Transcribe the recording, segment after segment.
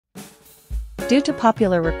Due to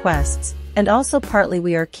popular requests, and also partly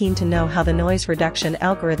we are keen to know how the noise reduction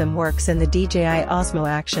algorithm works in the DJI Osmo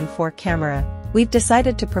Action 4 camera, we've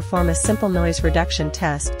decided to perform a simple noise reduction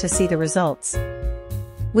test to see the results.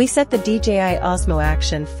 We set the DJI Osmo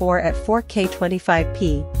Action 4 at 4K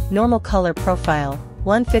 25p, normal color profile,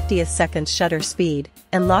 1/50th second shutter speed,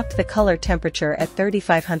 and locked the color temperature at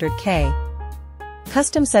 3500K.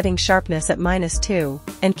 Custom setting sharpness at -2,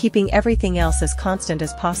 and keeping everything else as constant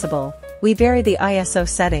as possible. We vary the ISO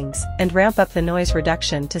settings and ramp up the noise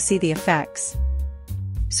reduction to see the effects.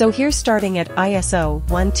 So here's starting at ISO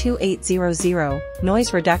 12800,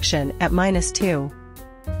 noise reduction at -2.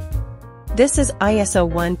 This is ISO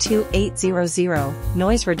 12800,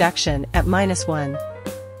 noise reduction at -1.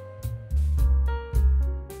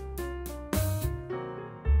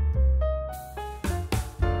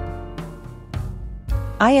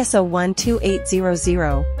 ISO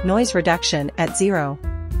 12800, noise reduction at 0.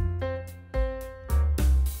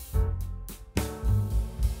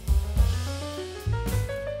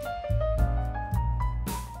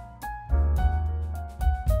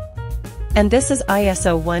 And this is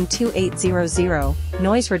ISO 12800,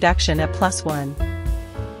 noise reduction at +1.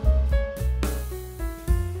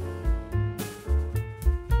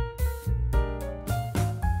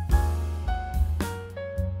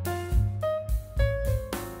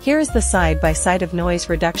 Here is the side-by-side of noise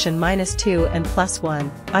reduction -2 and +1,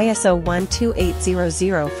 ISO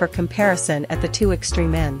 12800 for comparison at the two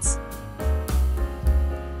extreme ends.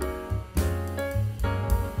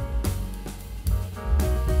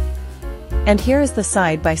 And here is the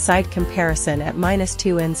side-by-side comparison at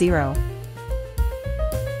 -2 and 0.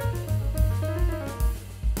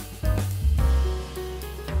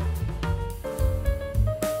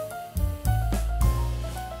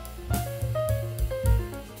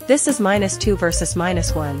 This is -2 versus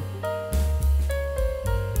 -1.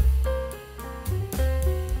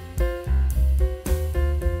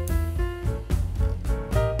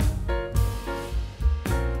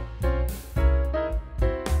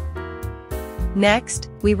 Next,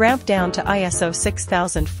 we ramp down to ISO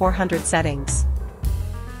 6400 settings.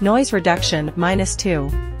 Noise reduction -2.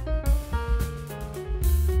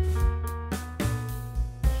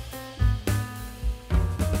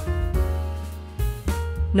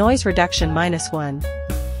 Noise reduction -1.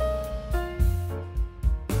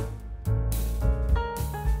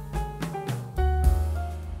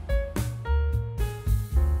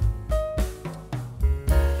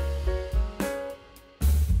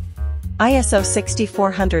 ISO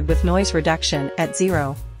 6400 with noise reduction at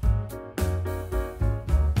 0.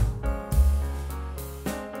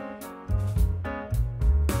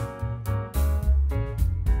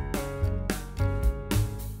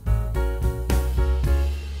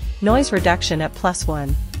 Noise reduction at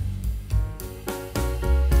 +1.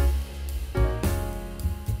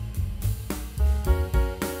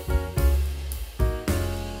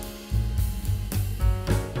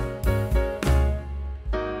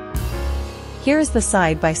 Here is the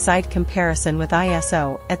side-by-side comparison with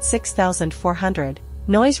ISO at 6400,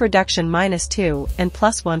 noise reduction -2 and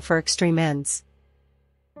 +1 for extreme ends.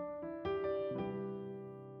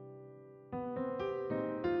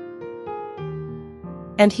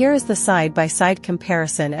 And here is the side-by-side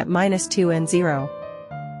comparison at -2 and 0.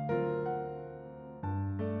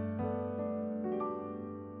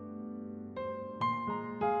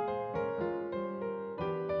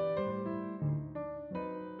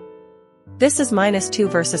 This is -2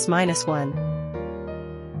 versus -1.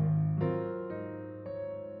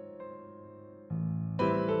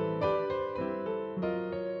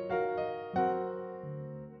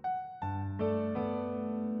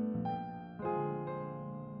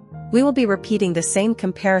 We will be repeating the same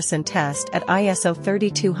comparison test at ISO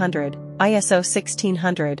 3200, ISO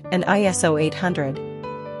 1600, and ISO 800.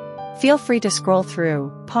 Feel free to scroll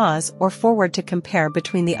through, pause, or forward to compare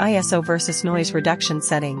between the ISO versus noise reduction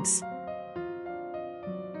settings.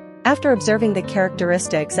 After observing the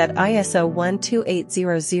characteristics at ISO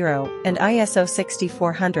 12800 and ISO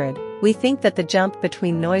 6400, we think that the jump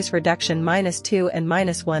between noise reduction -2 and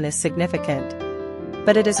 -1 is significant.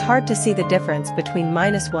 But it is hard to see the difference between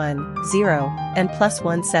 -1, 0, and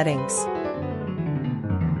 +1 settings.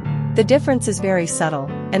 The difference is very subtle,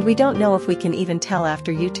 and we don't know if we can even tell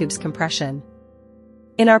after YouTube's compression.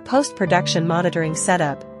 In our post-production monitoring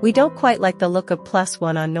setup, we don't quite like the look of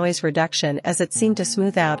 +1 on noise reduction as it seemed to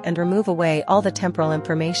smooth out and remove away all the temporal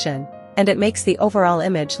information, and it makes the overall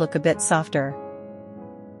image look a bit softer.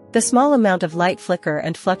 The small amount of light flicker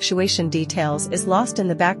and fluctuation details is lost in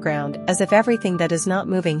the background as if everything that is not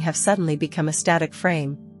moving have suddenly become a static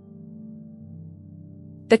frame.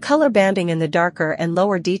 The color banding in the darker and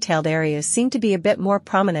lower detailed areas seem to be a bit more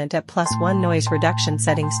prominent at +1 noise reduction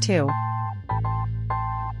settings too.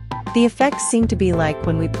 The effects seem to be like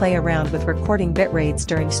when we play around with recording bitrates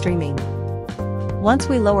during streaming. Once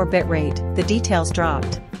we lower bitrate, the details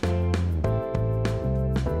dropped.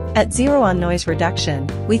 At 0 on noise reduction,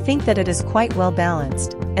 we think that it is quite well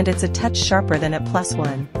balanced, and it's a touch sharper than at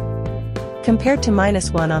 +1. Compared to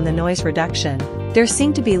 -1 on the noise reduction, there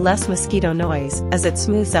seemed to be less mosquito noise as it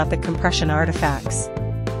smooths out the compression artifacts.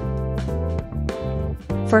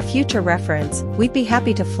 For future reference, we'd be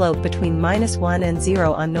happy to float between -1 and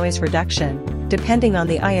 0 on noise reduction, depending on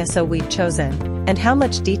the ISO we'd chosen, and how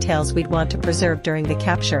much details we'd want to preserve during the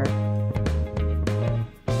capture.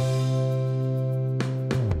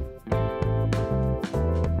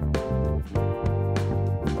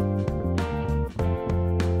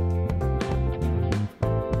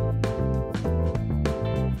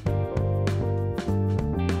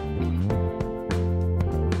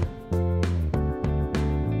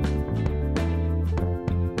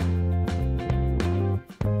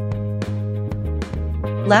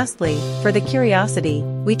 Lastly, for the curiosity,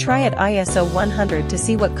 we try at ISO 100 to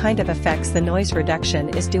see what kind of effects the noise reduction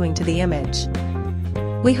is doing to the image.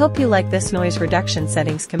 We hope you like this noise reduction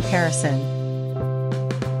settings comparison.